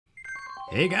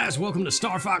Hey guys, welcome to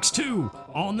Star Fox 2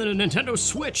 on the Nintendo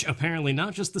Switch, apparently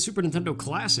not just the Super Nintendo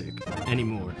Classic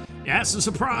anymore. Yeah, it's a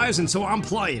surprise, and so I'm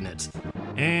playing it.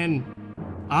 And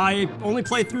I only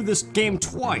played through this game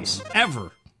twice,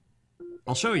 ever.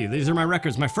 I'll show you, these are my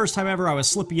records. My first time ever, I was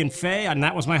Slippy and Faye, and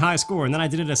that was my high score. And then I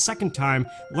did it a second time,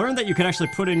 learned that you could actually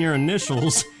put in your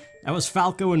initials. That was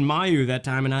Falco and Mayu that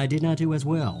time, and I did not do as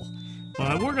well.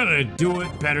 But we're gonna do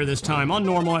it better this time, on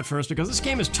normal at first, because this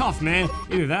game is tough, man.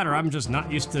 Either that or I'm just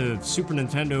not used to Super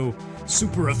Nintendo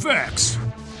super effects.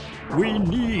 We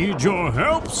need your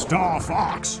help, Star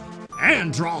Fox.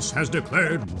 Andros has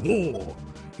declared war.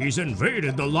 He's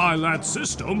invaded the Lilat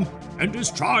system and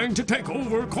is trying to take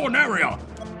over Corneria.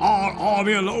 Our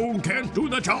army alone can't do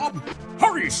the job.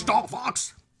 Hurry, Star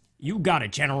Fox. You got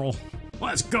it, General.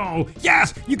 Let's go.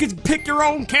 Yes, you can pick your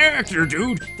own character,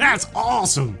 dude. That's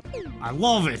awesome. I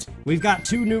love it. We've got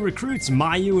two new recruits,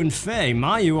 Mayu and Faye.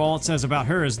 Mayu, all it says about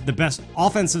her is the best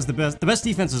offense is the best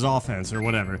defense is offense, or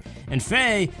whatever. And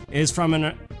Faye is from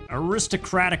an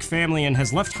aristocratic family and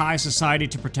has left high society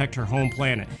to protect her home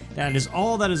planet. That is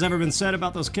all that has ever been said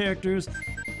about those characters.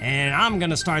 And I'm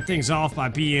gonna start things off by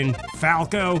being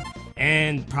Falco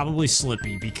and probably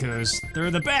Slippy, because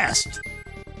they're the best.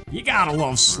 You gotta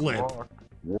love Slip.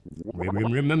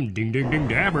 Ding ding ding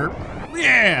dabber.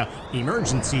 Yeah!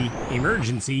 Emergency,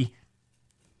 emergency.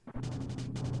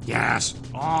 Yes!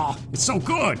 Oh, it's so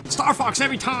good! Star Fox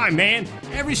every time, man!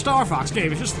 Every Star Fox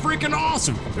game is just freaking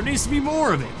awesome! There needs to be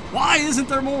more of it! Why isn't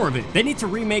there more of it? They need to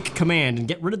remake Command and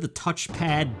get rid of the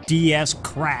touchpad DS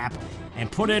crap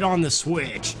and put it on the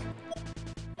Switch.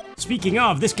 Speaking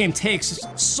of, this game takes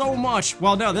so much.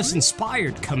 Well, no, this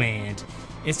inspired Command.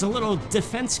 It's a little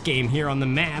defense game here on the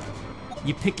map.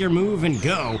 You pick your move and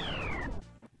go.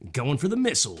 Going for the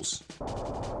missiles.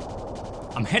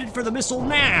 I'm headed for the missile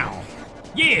now.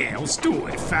 Yeah, let's do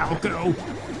it, Falco.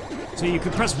 So you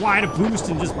can press Y to boost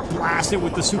and just blast it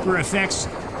with the super effects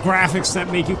graphics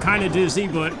that make you kind of dizzy,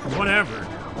 but whatever.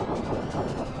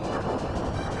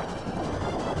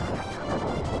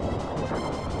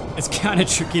 It's kind of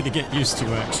tricky to get used to,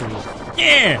 actually.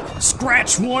 Yeah,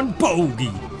 scratch one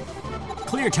bogey.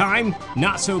 Clear time,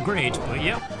 not so great, but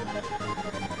yep.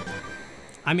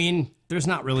 I mean, there's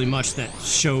not really much that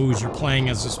shows you're playing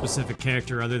as a specific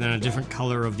character other than a different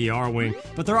color of the R-Wing,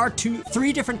 but there are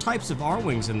three different types of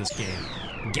R-Wings in this game.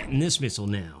 I'm getting this missile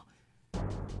now.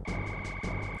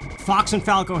 Fox and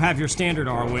Falco have your standard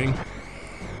R-Wing.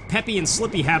 Peppy and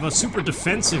Slippy have a super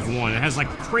defensive one. It has like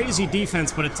crazy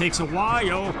defense, but it takes a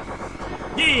while.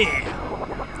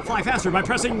 Yeah! Fly faster by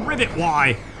pressing Ribbit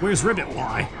Y. Where's Ribbit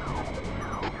Y?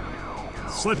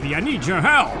 Slippy, I need your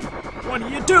help! What are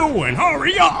you doing?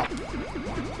 Hurry up!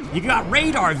 You got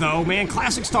radar though, man.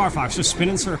 Classic Star Fox, just spin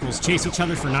in circles, chase each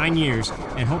other for 9 years,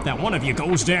 and hope that one of you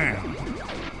goes down.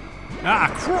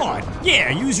 Ah, crud! Yeah,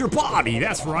 use your body,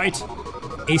 that's right.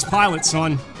 Ace Pilot,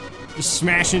 son. Just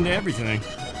smash into everything.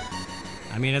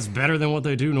 I mean, it's better than what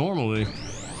they do normally.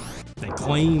 They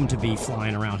claim to be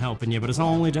flying around helping you, but it's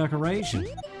only decoration.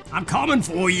 I'm coming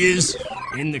for yous!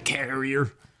 In the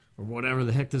carrier. Or whatever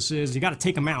the heck this is. You gotta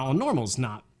take them out. On normal's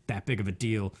not that big of a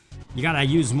deal. You gotta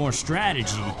use more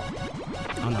strategy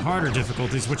on the harder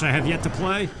difficulties, which I have yet to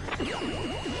play.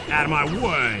 Out of my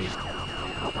way!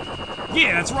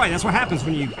 Yeah, that's right, that's what happens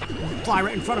when you fly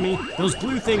right in front of me. Those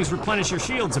blue things replenish your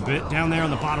shields a bit, down there on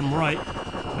the bottom right.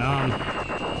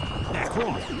 Yeah,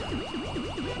 cool.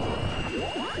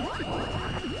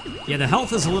 Yeah, the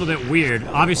health is a little bit weird.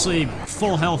 Obviously,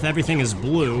 full health, everything is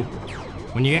blue.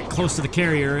 When you get close to the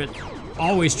carrier, it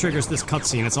always triggers this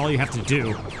cutscene. That's all you have to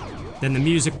do. Then the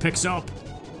music picks up.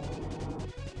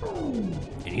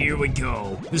 And here we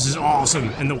go. This is awesome.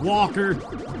 And the walker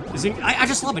is I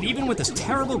just love it, even with this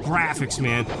terrible graphics,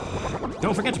 man.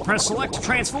 Don't forget to press select to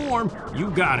transform. You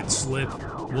got it, Slip.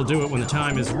 We'll do it when the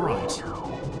time is right.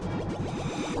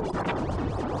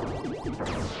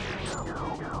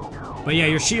 But yeah,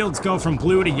 your shields go from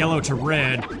blue to yellow to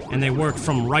red, and they work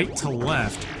from right to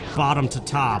left. Bottom to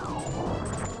top.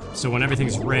 So when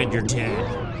everything's red, you're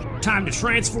dead. Time to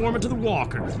transform into the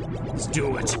walker. Let's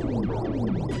do it.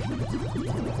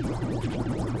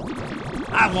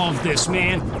 I love this,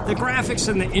 man. The graphics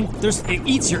and it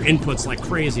eats your inputs like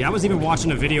crazy. I was even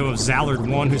watching a video of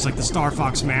Zallard1, who's like the Star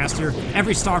Fox master.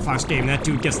 Every Star Fox game, that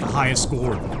dude gets the highest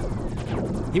score.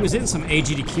 He was in some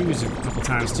AGDQs a couple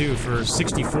times too, for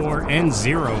 64 and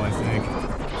 0, I think.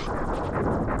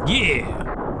 Yeah!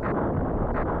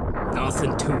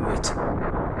 Nothing to it.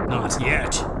 Not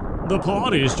yet. The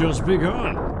party's just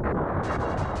begun.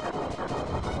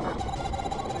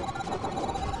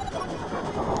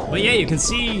 But yeah, you can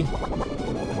see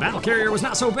Battle carrier was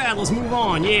not so bad, let's move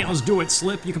on. Yeah, let's do it,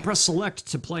 Slip. You can press select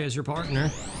to play as your partner,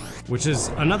 which is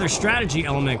another strategy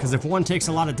element, because if one takes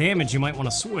a lot of damage, you might want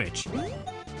to switch.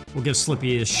 We'll give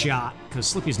Slippy a shot, because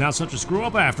Slippy's not such a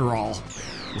screw-up after all.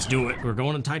 Let's do it. We're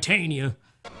going to Titania.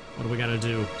 What do we gotta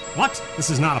do? What? This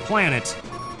is not a planet.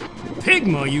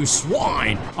 Pigma, you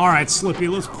swine! Alright, Slippy,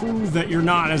 let's prove that you're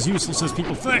not as useless as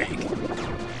people think.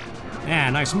 Yeah,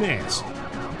 nice miss.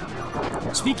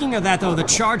 Speaking of that, though, the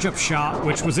charge-up shot,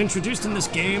 which was introduced in this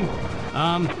game,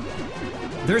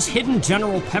 there's hidden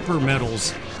General Pepper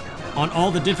medals on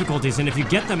all the difficulties, and if you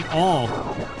get them all...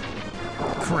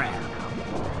 Crap.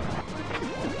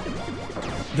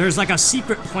 There's like a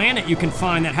secret planet you can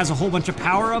find that has a whole bunch of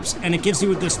power-ups, and it gives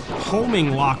you this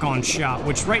homing lock-on shot,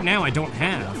 which right now I don't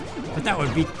have. But that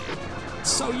would be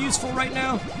so useful right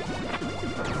now.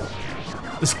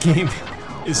 This game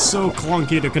is so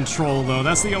clunky to control, though.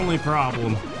 That's the only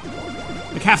problem.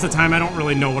 Like, half the time I don't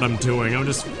really know what I'm doing. I'm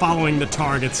just following the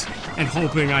targets and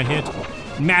hoping I hit.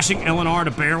 Mashing L&R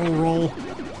to barrel roll,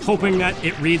 hoping that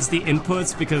it reads the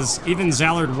inputs, because even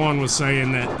Zallard1 was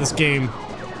saying that this game,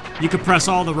 you could press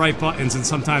all the right buttons and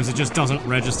sometimes it just doesn't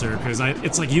register, because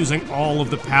it's like using all of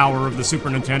the power of the Super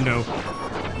Nintendo.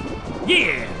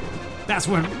 Yeah! That's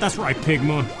right,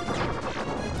 Pigma.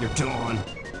 You're done.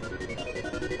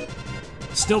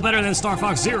 Still better than Star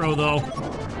Fox Zero, though,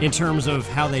 in terms of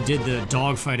how they did the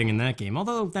dogfighting in that game.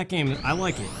 Although, that game, I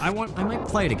like it. I might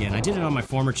play it again. I did it on my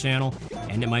former channel,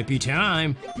 and it might be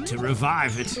time to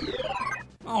revive it.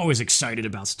 Always excited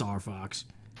about Star Fox.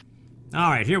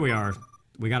 Alright, here we are.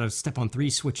 We gotta step on 3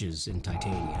 switches in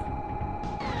Titania.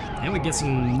 And we get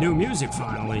some new music,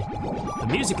 finally. The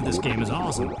music of this game is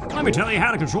awesome. Let me tell you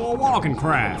how to control a walking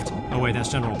craft. Oh wait, that's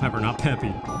General Pepper, not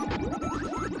Peppy.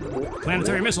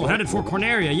 Planetary missile headed for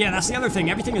Corneria. Yeah, that's the other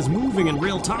thing. Everything is moving in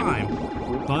real time.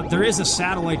 But there is a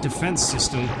satellite defense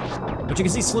system. But you can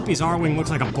see Slippy's R-Wing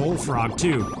looks like a bullfrog,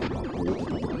 too.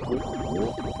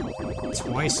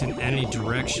 Twice in any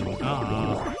direction.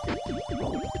 I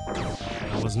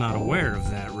was not aware of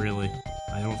that, really.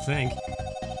 I don't think.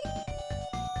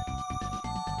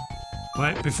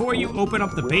 But before you open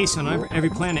up the base on every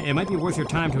planet, it might be worth your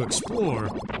time to explore.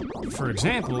 For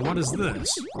example, what is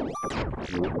this?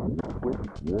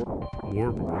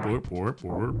 Warp, warp, warp,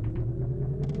 warp.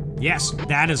 Yes,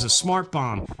 that is a smart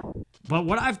bomb. But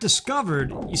what I've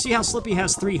discovered, you see how Slippy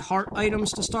has 3 heart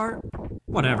items to start?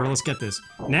 Whatever, let's get this.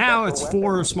 Now it's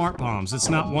 4 smart bombs. It's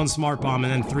not 1 smart bomb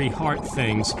and then 3 heart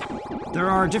things. There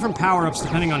are different power-ups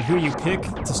depending on who you pick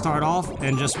to start off,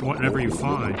 and just whatever you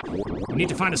find. You need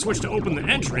to find a switch to open the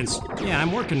entrance. Yeah,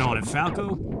 I'm working on it,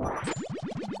 Falco.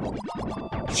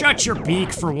 Shut your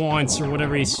beak for once, or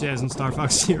whatever he says in Star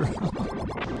Fox Zero.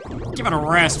 Give it a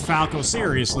rest, Falco.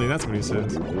 Seriously, that's what he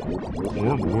says.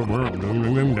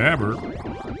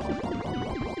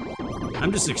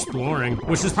 I'm just exploring,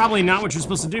 which is probably not what you're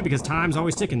supposed to do because time's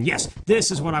always ticking. Yes,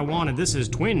 this is what I wanted. This is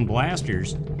twin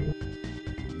blasters.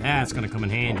 That's gonna come in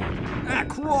handy. Ah,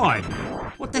 crud!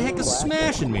 What the heck is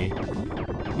smashing me?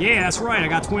 Yeah, that's right, I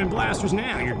got twin blasters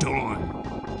now, you're done.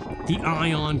 The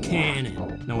ion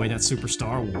cannon. No way, that's Super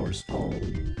Star Wars.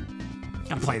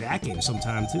 Gotta play that game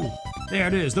sometime, too. There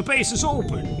it is, the base is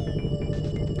open!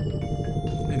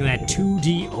 Look at that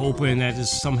 2D open that is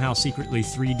somehow secretly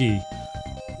 3D.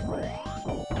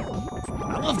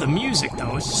 I love the music,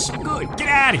 though, it's just so good. Get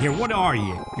out of here, what are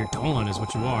you? You're done is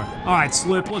what you are. Alright,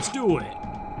 Slip, let's do it.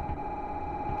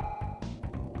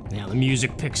 Now the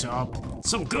music picks up.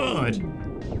 So good!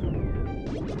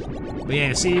 But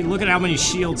yeah, see, look at how many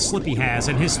shields Slippy has,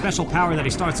 and his special power that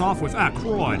he starts off with. Ah,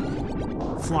 crud.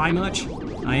 Fly much?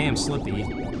 I am Slippy.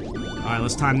 Alright,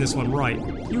 let's time this one right.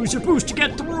 Use your boost to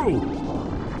get through!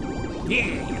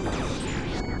 Yeah!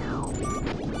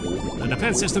 The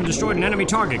defense system destroyed an enemy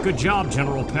target. Good job,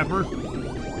 General Pepper.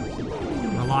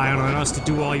 Relying on us to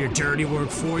do all your dirty work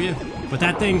for you. But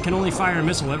that thing can only fire a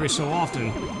missile every so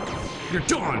often. You're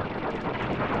done!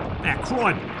 Ah,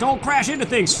 crud! Don't crash into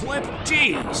things, Slip!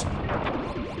 Jeez!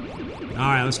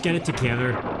 Alright, let's get it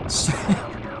together.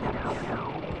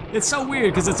 It's so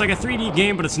weird, because it's like a 3D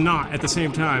game, but it's not at the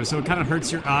same time, so it kind of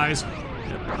hurts your eyes.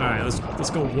 Alright, let's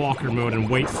go walker mode and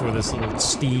wait for this little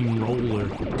steam roller.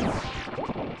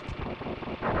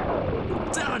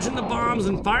 Dodging the bombs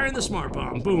and firing the smart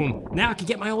bomb. Boom. Now I can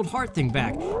get my old heart thing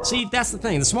back. See, that's the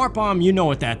thing. The smart bomb, you know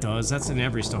what that does. That's in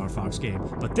every Star Fox game.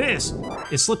 But this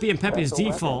is Slippy and Peppy's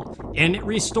default, and it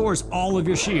restores all of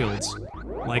your shields.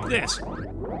 Like this.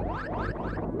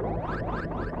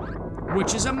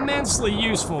 Which is immensely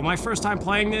useful. My first time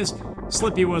playing this,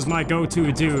 Slippy was my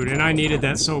go-to dude, and I needed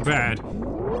that so bad.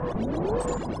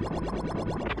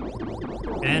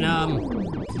 And,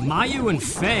 Mayu and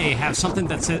Faye have something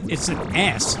that's it's an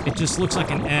S. It just looks like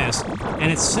an S,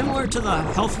 and it's similar to the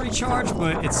health recharge,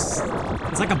 but it's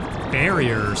like a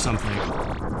barrier or something.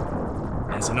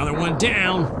 That's another one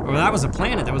down. Oh, that was a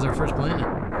planet. That was our first planet.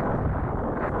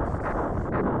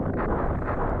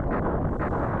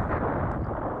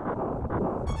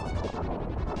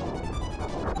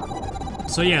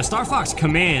 So yeah, Star Fox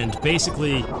Command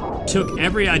basically took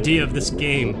every idea of this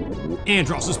game.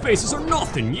 Andross's spaces are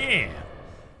nothing, yeah!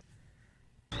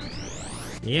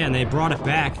 Yeah, and they brought it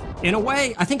back. In a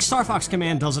way, I think Star Fox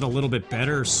Command does it a little bit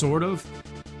better, sort of.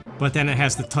 But then it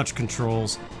has the touch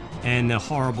controls and the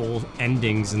horrible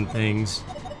endings and things.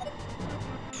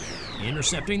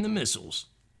 Intercepting the missiles.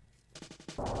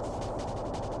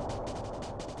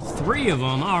 3 of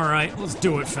them, alright, let's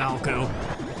do it, Falco.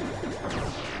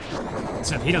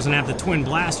 Except he doesn't have the twin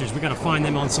blasters, we gotta find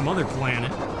them on some other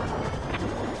planet.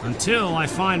 Until I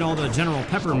find all the General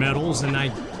Pepper medals and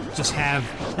I just have...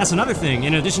 That's another thing,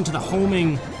 in addition to the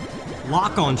homing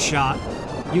lock-on shot,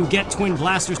 you get twin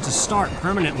blasters to start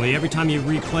permanently every time you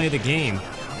replay the game.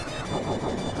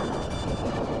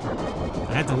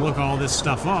 I had to look all this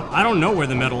stuff up. I don't know where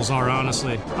the medals are,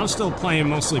 honestly. I'm still playing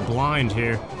mostly blind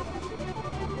here.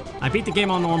 I beat the game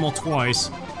on normal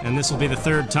twice, and this will be the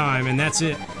 3rd time, and that's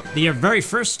it. The very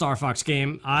first Star Fox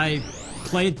game, I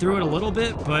played through it a little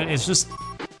bit, but it's just...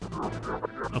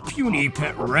 A puny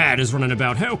pet rat is running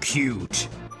about. How cute!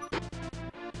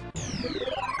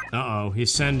 Uh-oh,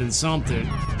 he's sending something.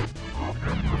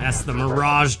 That's the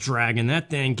Mirage Dragon. That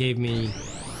thing gave me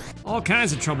all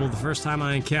kinds of trouble the first time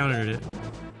I encountered it.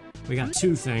 We got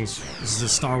 2 things. This is a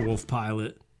Star Wolf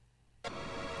pilot.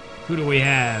 Who do we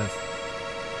have?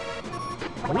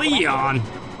 Leon!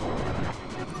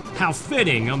 How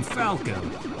fitting, I'm Falco.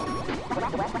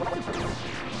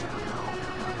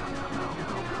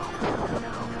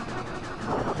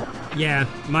 Yeah,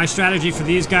 my strategy for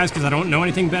these guys, because I don't know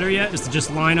anything better yet, is to just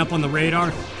line up on the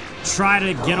radar, try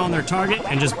to get on their target,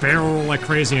 and just barrel roll like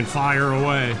crazy and fire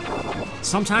away.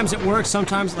 Sometimes it works,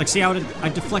 sometimes, like, see how I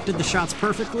deflected the shots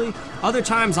perfectly? Other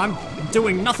times I'm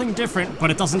doing nothing different, but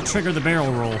it doesn't trigger the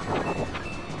barrel roll.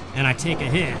 And I take a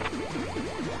hit.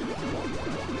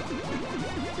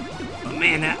 But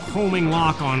man, that homing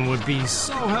lock-on would be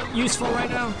so useful right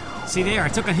now. See there, I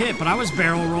took a hit, but I was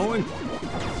barrel rolling.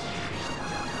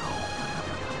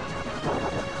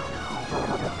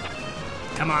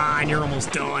 Come on, you're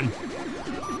almost done.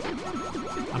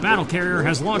 A battle carrier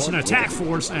has launched an attack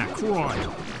force. Ah, crud.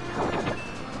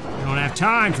 We don't have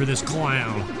time for this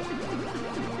clown.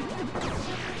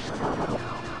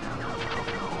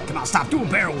 Come on, stop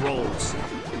doing barrel rolls.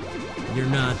 You're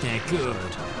not that good.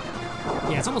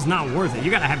 Yeah, it's almost not worth it. You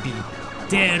gotta be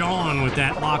dead on with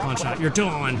that lock-on shot. You're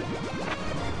done.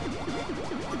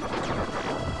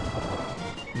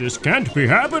 This can't be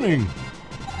happening.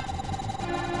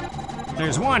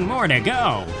 There's one more to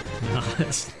go.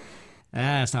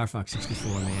 Star Fox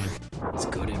 64, man. It's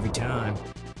good every time.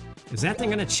 Is that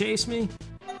thing gonna chase me?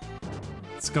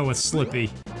 Let's go with Slippy.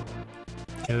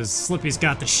 Because Slippy's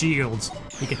got the shields.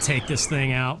 He could take this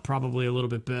thing out probably a little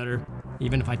bit better.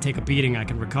 Even if I take a beating, I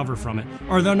can recover from it.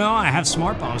 Or though, no, I have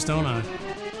smart bombs, don't I?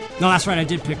 No, that's right, I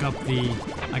did pick up the...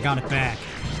 I got it back.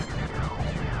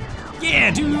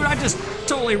 Yeah, dude, I just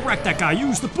totally wrecked that guy.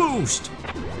 Use the boost.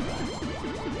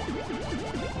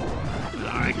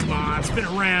 Alright, come on, spin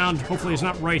around. Hopefully it's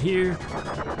not right here.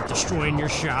 Destroying your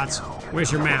shots.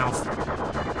 Where's your mouth?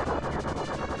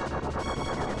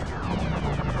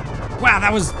 Wow,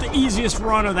 that was the easiest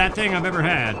run of that thing I've ever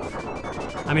had.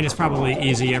 I mean, it's probably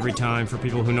easy every time for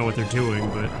people who know what they're doing,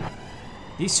 but...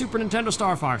 These Super Nintendo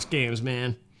Star Fox games,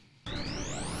 man.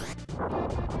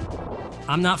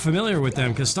 I'm not familiar with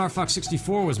them, because Star Fox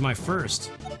 64 was my first.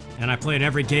 And I played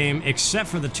every game except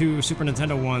for the 2 Super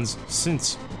Nintendo ones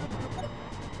since...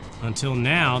 Until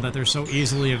now, that they're so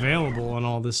easily available on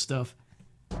all this stuff.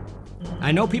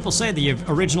 I know people say the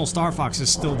original Star Fox is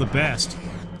still the best.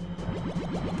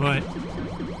 But,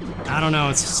 I don't know,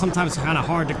 it's sometimes kind of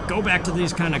hard to go back to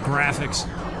these kind of graphics.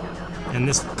 And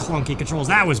this clunky controls.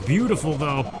 That was beautiful,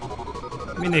 though.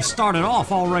 I mean, they started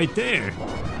off all right there.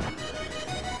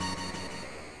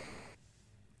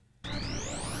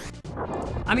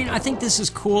 I mean, I think this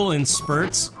is cool in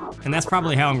spurts, and that's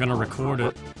probably how I'm gonna record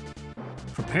it.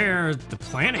 Prepare the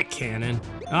planet cannon?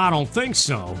 I don't think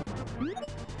so.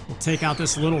 We'll take out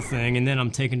this little thing, and then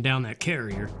I'm taking down that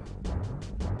carrier.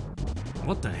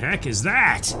 What the heck is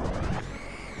that?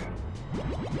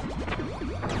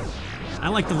 I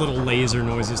like the little laser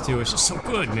noises, too. It's just so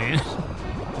good, man.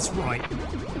 That's right.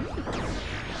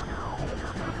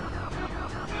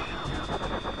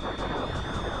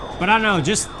 But I don't know,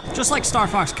 just Just like Star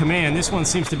Fox Command, this one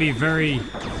seems to be very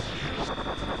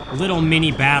little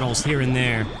mini battles here and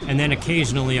there, and then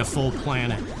occasionally a full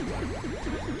planet.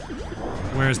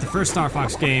 Whereas the first Star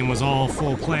Fox game was all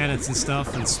full planets and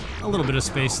stuff, and a little bit of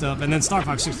space stuff, and then Star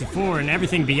Fox 64 and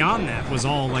everything beyond that was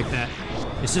all like that.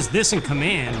 It's just this and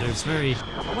Command, there's very...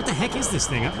 What the heck is this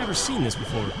thing? I've never seen this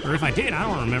before. Or if I did, I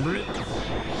don't remember it.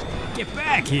 Get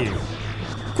back here.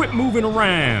 Quit moving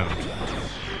around.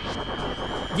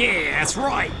 Yeah, that's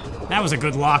right. That was a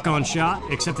good lock-on shot,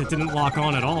 except it didn't lock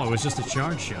on at all. It was just a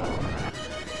charge shot.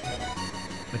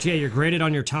 But yeah, you're graded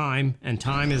on your time, and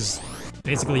time is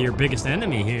basically your biggest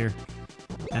enemy here.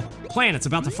 That planet's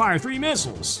about to fire 3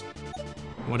 missiles.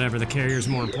 Whatever, the carrier's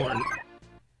more important.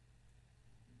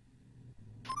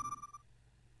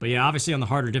 But yeah, obviously on the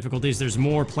harder difficulties, there's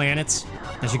more planets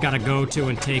that you gotta go to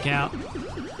and take out.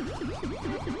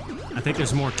 I think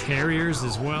there's more carriers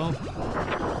as well.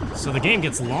 So the game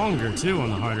gets longer too on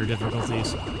the harder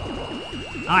difficulties.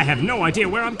 I have no idea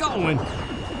where I'm going.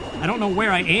 I don't know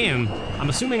where I am. I'm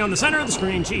assuming on the center of the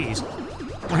screen, jeez.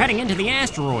 We're heading into the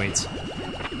asteroids.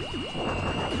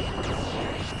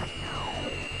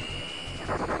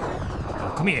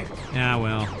 Oh, come here. Ah,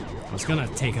 well, I was gonna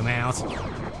take him out.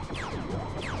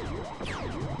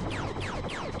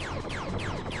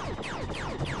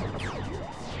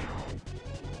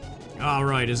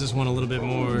 Alright, is this one a little bit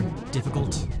more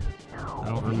difficult? I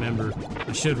don't remember.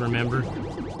 I should remember.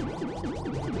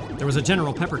 There was a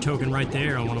General Pepper token right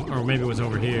there, on one of, or maybe it was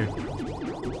over here.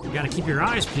 You gotta keep your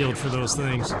eyes peeled for those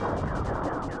things.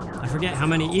 I forget how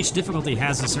many, each difficulty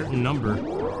has a certain number.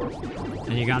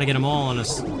 And you gotta get them all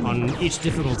on each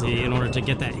difficulty in order to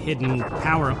get that hidden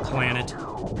power-up planet.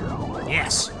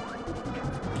 Yes!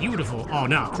 Beautiful. Oh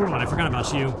no, come on, I forgot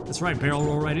about you. That's right, barrel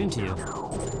roll right into you.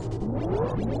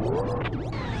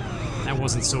 That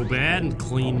wasn't so bad.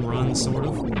 Clean run, sort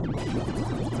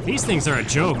of. These things are a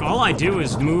joke. All I do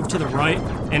is move to the right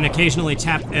and occasionally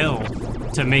tap L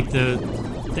to make the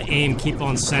aim keep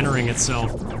on centering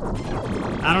itself.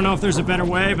 I don't know if there's a better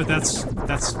way, but that's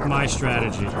my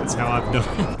strategy. That's how I've done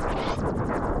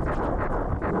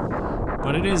it.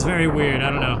 But it is very weird. I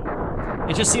don't know.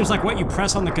 It just seems like what you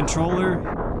press on the controller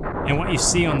and what you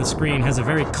see on the screen has a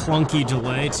very clunky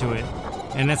delay to it.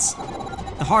 And that's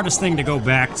the hardest thing to go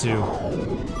back to.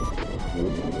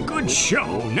 Good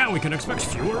show! Now we can expect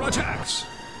fewer attacks!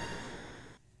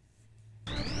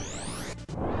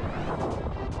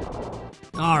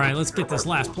 Alright, let's get this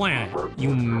last planet.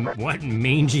 You what?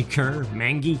 Mangy cur?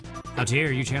 Mangy? How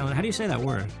dare you challenge? How do you say that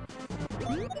word?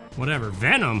 Whatever.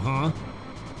 Venom, huh?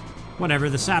 Whatever,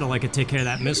 the satellite could take care of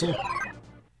that missile.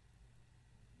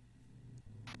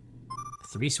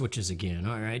 3 switches again,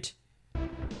 alright.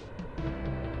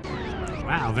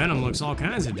 Wow, Venom looks all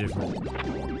kinds of different.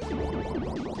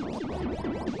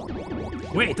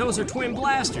 Wait, those are twin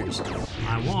blasters.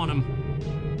 I want them.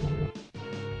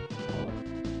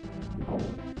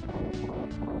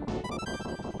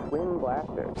 Twin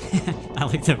blasters. I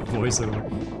like that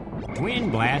voiceover. Twin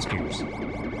blasters.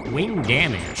 Wing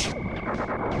damage.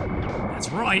 That's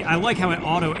right, I like how it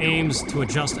auto-aims to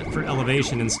adjust it for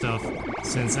elevation and stuff,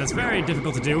 since that's very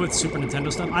difficult to do with Super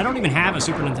Nintendo stuff. I don't even have a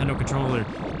Super Nintendo controller.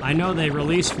 I know they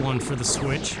released one for the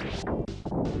Switch.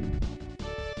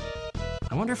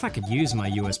 I wonder if I could use my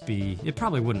USB. It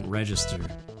probably wouldn't register.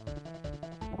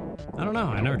 I don't know,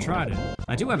 I never tried it.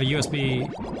 I do have a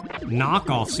USB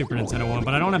knockoff Super Nintendo one,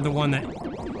 but I don't have the one that,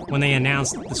 when they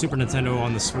announced the Super Nintendo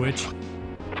on the Switch.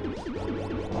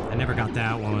 I never got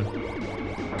that one.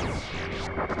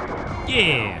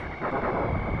 Yeah!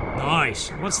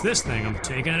 Nice. What's this thing? I'm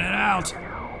taking it out.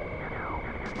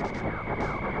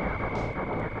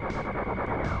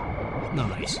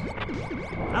 Nice.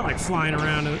 I like flying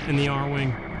around in the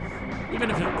R-Wing.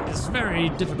 Even if it is very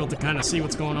difficult to kind of see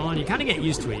what's going on, you kind of get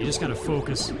used to it. You just gotta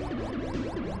focus.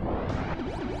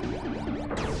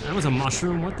 That was a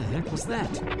mushroom. What the heck was that?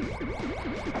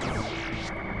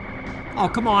 Oh,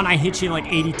 come on. I hit you like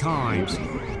 80 times.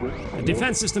 The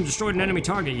defense system destroyed an enemy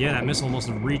target. Yeah, that missile must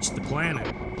have reached the planet.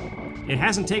 It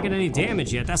hasn't taken any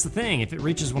damage yet. That's the thing. If it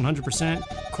reaches 100%,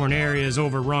 Corneria is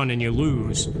overrun and you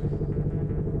lose.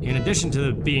 In addition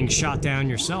to being shot down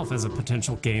yourself as a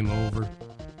potential game over.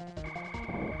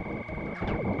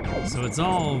 So it's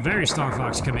all very Star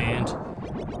Fox Command.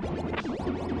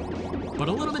 But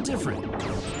a little bit different.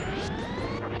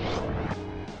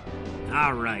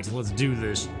 Alright, let's do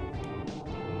this.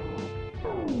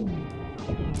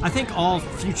 I think all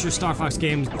future Star Fox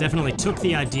games definitely took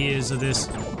the ideas of this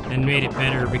and made it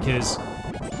better, because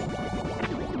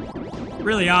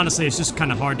really, honestly, it's just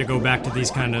kind of hard to go back to these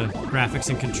kind of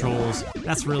graphics and controls.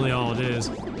 That's really all it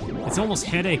is. It's almost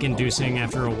headache-inducing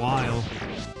after a while.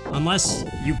 Unless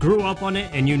you grew up on it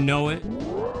and you know it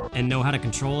and know how to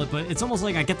control it, but it's almost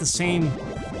like I get the same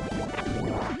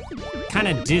kind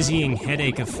of dizzying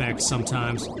headache effect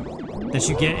sometimes that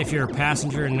you get if you're a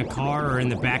passenger in a car or in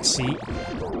the back seat.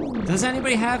 Does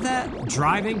anybody have that?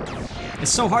 Driving?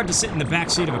 It's so hard to sit in the back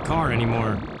seat of a car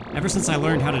anymore. Ever since I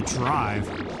learned how to drive.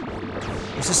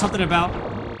 There's just something about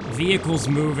vehicles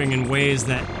moving in ways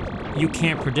that you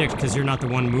can't predict because you're not the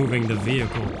one moving the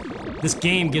vehicle. This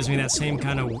game gives me that same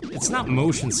kind of... It's not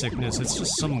motion sickness, it's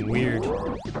just some weird...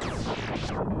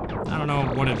 I don't know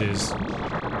what it is.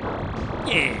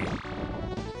 Yeah!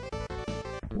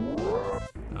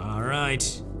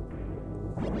 Alright.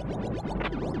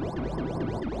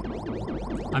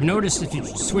 I've noticed if you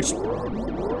switch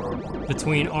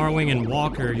between R-Wing and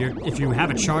Walker, if you have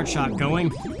a charge shot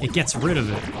going, it gets rid of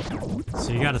it.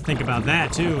 So you gotta think about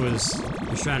that too as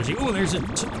your strategy. Oh, there's a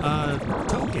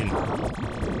token.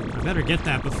 I better get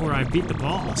that before I beat the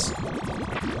boss.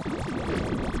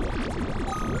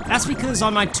 That's because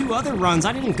on my 2 other runs,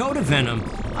 I didn't go to Venom.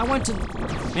 I went to...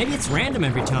 Maybe it's random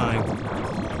every time.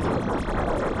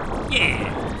 Yeah!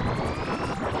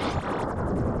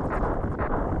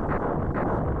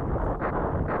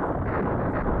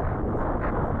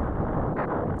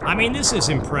 I mean, this is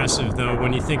impressive, though,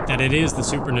 when you think that it is the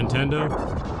Super Nintendo.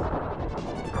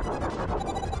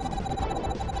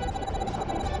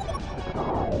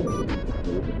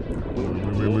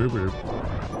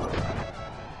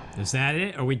 Is that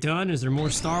it? Are we done? Is there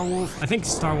more Star Wolf? I think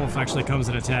Star Wolf actually comes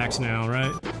in attacks now,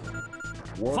 right?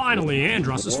 Finally,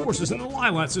 Andross's forces in the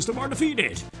Lilat system are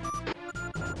defeated!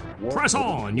 Press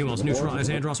on! You must neutralize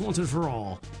Andross once and for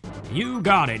all. You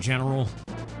got it, General.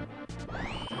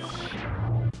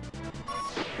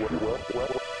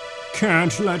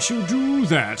 Can't let you do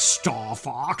that, Star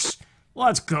Fox.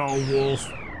 Let's go, Wolf.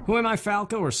 Who am I,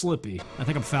 Falco or Slippy? I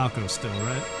think I'm Falco still,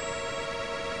 right?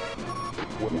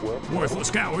 Worthless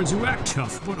cowards who act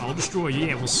tough, but I'll destroy you.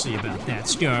 Yeah, we'll see about that,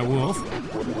 Star Wolf.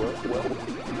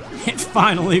 It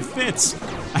finally fits.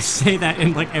 I say that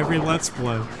in like every Let's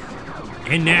Play.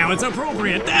 And now it's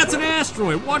appropriate. That's an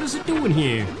asteroid. What is it doing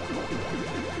here?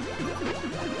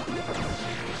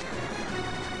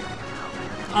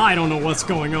 I don't know what's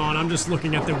going on. I'm just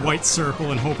looking at the white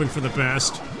circle and hoping for the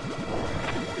best.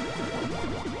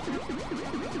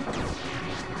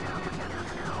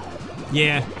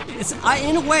 Yeah,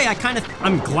 in a way,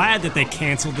 I'm glad that they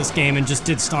canceled this game and just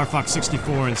did Star Fox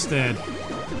 64 instead.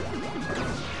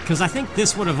 Because I think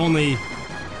this would have only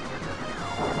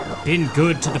been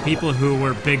good to the people who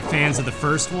were big fans of the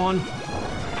first one.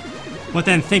 But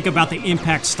then think about the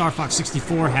impact Star Fox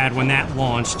 64 had when that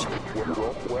launched.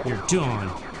 You're done.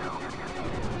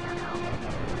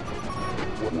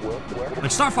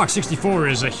 Like, Star Fox 64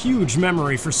 is a huge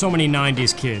memory for so many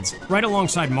 90s kids, right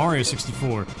alongside Mario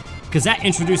 64. Because that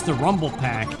introduced the Rumble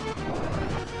Pack.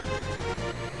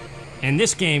 And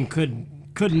this game could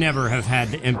never have had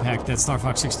the impact that Star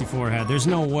Fox 64 had. There's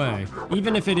no way.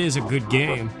 Even if it is a good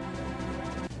game.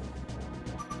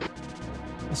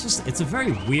 It's a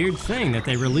very weird thing that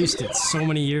they released it so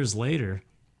many years later.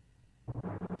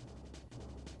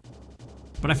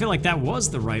 But I feel like that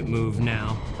was the right move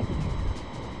now.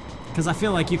 Because I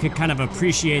feel like you could kind of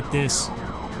appreciate this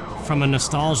from a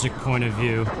nostalgic point of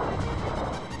view.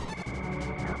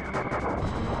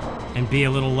 And be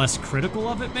a little less critical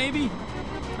of it, maybe?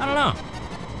 I don't know.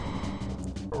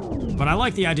 But I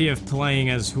like the idea of playing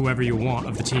as whoever you want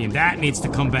of the team. That needs to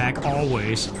come back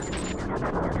always.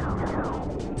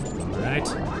 Alright.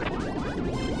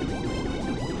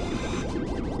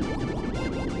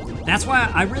 That's why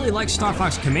I really like Star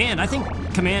Fox Command. I think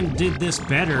Command did this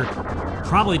better,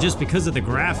 probably just because of the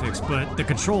graphics, but the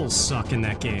controls suck in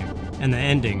that game. And the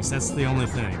endings, that's the only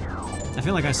thing. I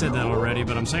feel like I said that already,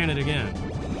 but I'm saying it again.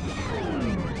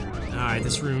 Alright,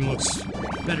 this room looks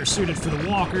better suited for the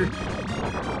Walker.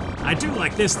 I do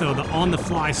like this, though, the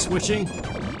on-the-fly switching.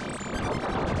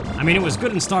 I mean, it was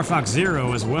good in Star Fox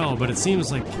Zero as well, but it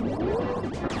seems like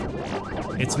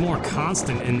it's more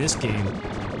constant in this game.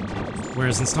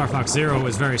 Whereas in Star Fox Zero, it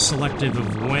was very selective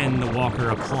of when the Walker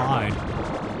applied.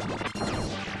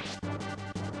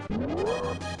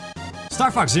 Star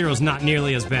Fox Zero is not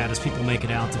nearly as bad as people make it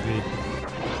out to be.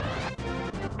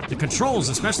 The controls,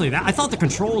 especially that. I thought the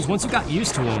controls, once you got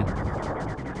used to them,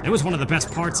 it was one of the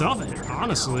best parts of it,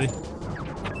 honestly.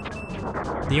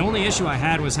 The only issue I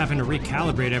had was having to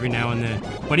recalibrate every now and then.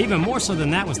 But even more so than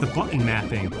that was the button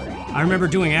mapping. I remember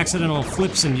doing accidental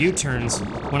flips and U-turns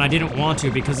when I didn't want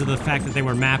to because of the fact that they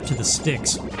were mapped to the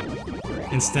sticks.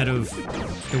 Instead of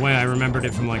the way I remembered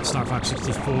it from like Star Fox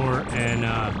 64 and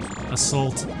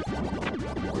Assault.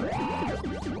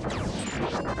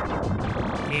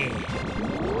 Yeah.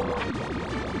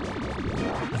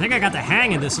 think I got the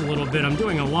hang of this a little bit. I'm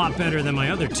doing a lot better than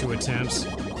my other 2 attempts.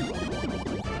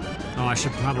 Oh, I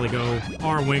should probably go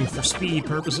R-wing for speed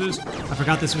purposes. I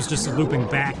forgot this was just looping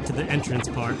back to the entrance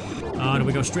part. Do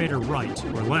we go straight or right?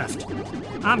 Or left?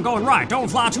 I'm going right. Don't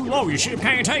fly too low. Your ship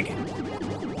can't take it.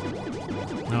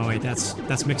 No, wait,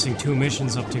 that's mixing 2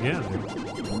 missions up together.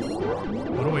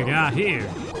 What do we got here?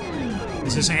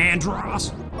 Is this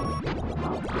Andros?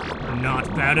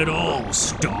 Not bad at all,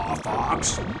 Star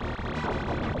Fox.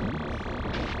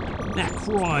 That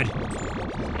crud.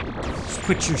 Just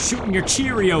quit your shooting your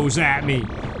Cheerios at me.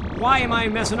 Why am I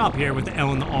messing up here with the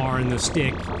L and the R and the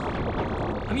stick?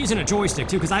 I'm using a joystick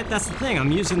too, because that's the thing.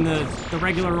 I'm using the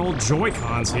regular old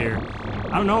Joy-Cons here.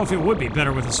 I don't know if it would be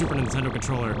better with a Super Nintendo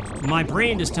controller. My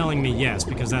brain is telling me yes,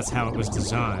 because that's how it was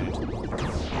designed.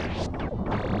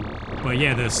 But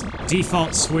yeah, this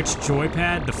default Switch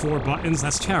joypad, the 4 buttons,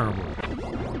 that's terrible.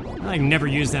 I never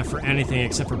use that for anything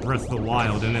except for Breath of the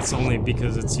Wild, and it's only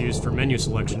because it's used for menu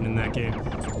selection in that game.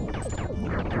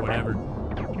 Whatever.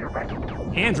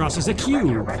 Andros is a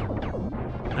cube.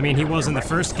 I mean, he was in the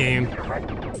first game.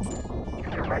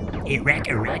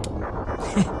 Erect.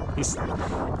 These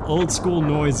old school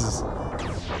noises.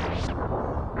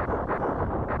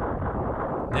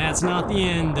 That's not the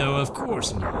end, though, of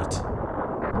course not.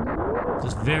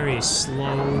 Just very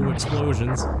slow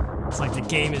explosions. It's like the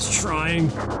game is trying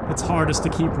its hardest to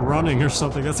keep running or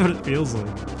something. That's what it feels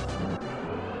like.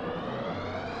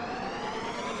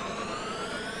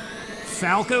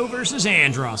 Falco versus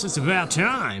Andros. It's about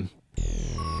time.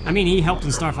 I mean, he helped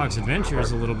in Star Fox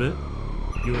Adventures a little bit.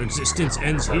 Your existence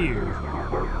ends here.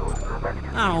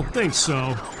 I don't think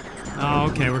so. Oh,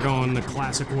 okay, we're going the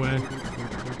classic way.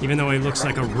 Even though he looks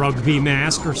like a rugby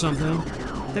mask or something.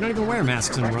 They don't even wear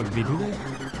masks in rugby, do they?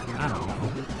 I don't know.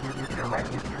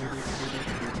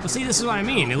 But see, this is what I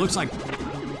mean. It looks like...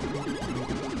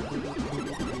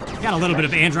 got a little bit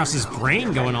of Andros'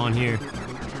 brain going on here.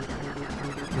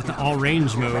 With the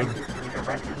all-range mode.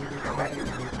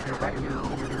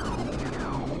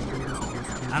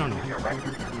 I don't know.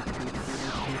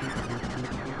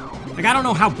 Like, I don't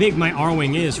know how big my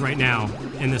R-Wing is right now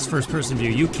in this first-person view.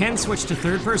 You can switch to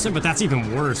third-person, but that's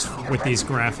even worse with these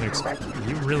graphics.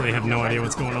 You really have no idea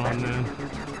what's going on, man.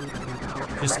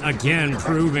 Just, again,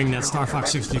 proving that Star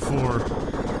Fox 64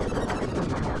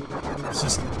 is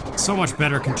just so much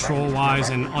better control-wise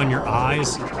and on your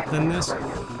eyes than this.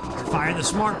 Fire the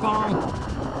smart bomb,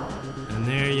 and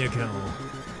there you go.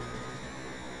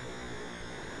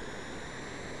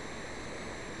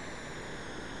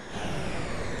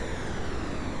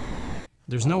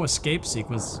 There's no escape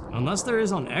sequence, unless there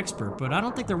is on Expert, but I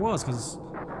don't think there was, because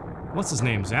what's his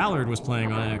name? Zallard was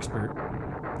playing on Expert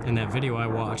in that video I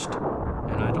watched,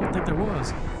 and I don't think there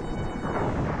was.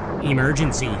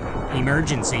 Emergency.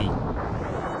 Emergency.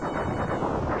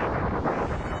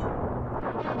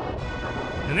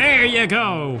 And there you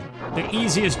go! The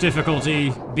easiest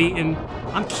difficulty beaten.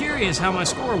 I'm curious how my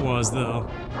score was, though.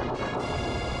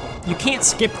 You can't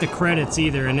skip the credits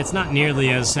either, and it's not nearly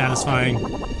as satisfying.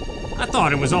 I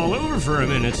thought it was all over for a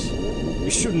minute.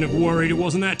 You shouldn't have worried it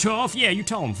wasn't that tough. Yeah, you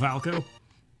tell him, Falco.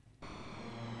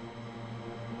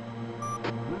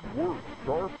 Good work,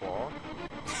 Star Fox.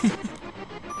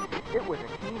 It was a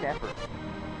team effort.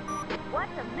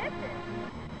 What's a mission?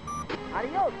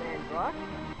 Adios, Andros.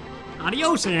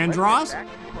 Adios, Andros.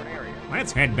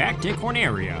 Let's head back to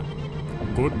Corneria.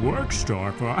 Good work,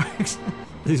 Star Fox.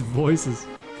 These voices.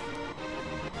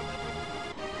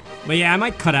 But yeah, I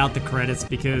might cut out the credits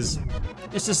because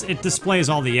it's just, it displays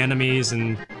all the enemies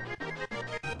and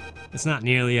it's not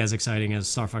nearly as exciting as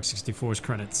Star Fox 64's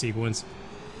credit sequence.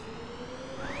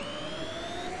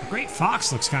 The Great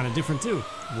Fox looks kind of different too.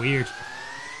 Weird.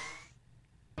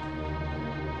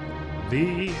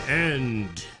 The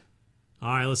end.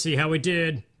 Alright, let's see how we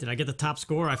did. Did I get the top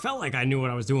score? I felt like I knew what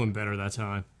I was doing better that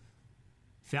time.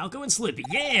 Falco and Slippy.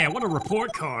 Yeah, what a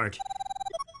report card.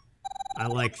 I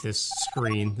like this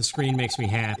screen. The screen makes me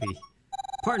happy.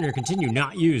 Partner, continue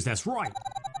not used. That's right.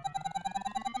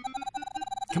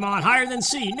 Come on, higher than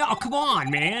C. No, come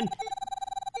on, man.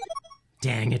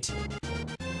 Dang it.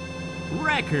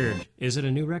 Record. Is it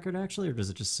a new record, actually, or does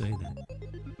it just say that?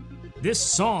 This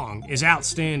song is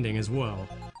outstanding as well.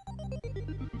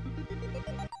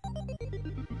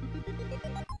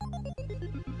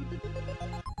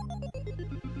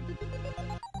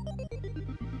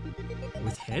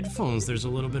 With headphones, there's a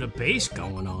little bit of bass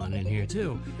going on in here,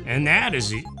 too. And that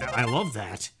is... I love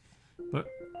that. But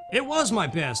it was my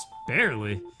best.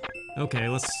 Barely. Okay,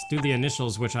 let's do the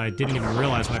initials, which I didn't even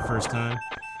realize my first time.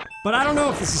 But I don't know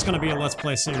if this is going to be a Let's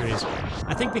Play series.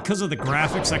 I think because of the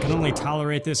graphics, I can only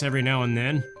tolerate this every now and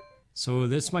then. So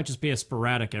this might just be a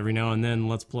sporadic every now and then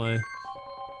Let's Play.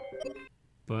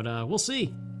 But we'll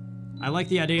see. I like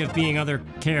the idea of being other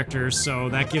characters, so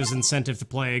that gives incentive to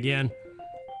play again.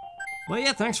 But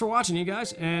yeah, thanks for watching, you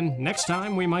guys, and next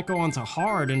time we might go on to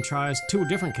hard and try 2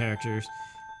 different characters.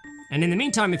 And in the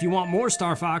meantime, if you want more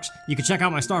Star Fox, you can check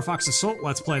out my Star Fox Assault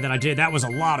Let's Play that I did. That was a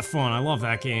lot of fun. I love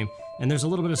that game. And there's a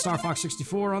little bit of Star Fox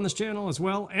 64 on this channel as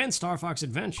well, and Star Fox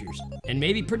Adventures. And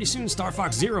maybe pretty soon Star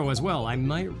Fox Zero as well. I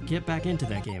might get back into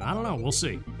that game. I don't know. We'll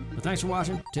see. But thanks for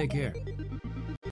watching. Take care.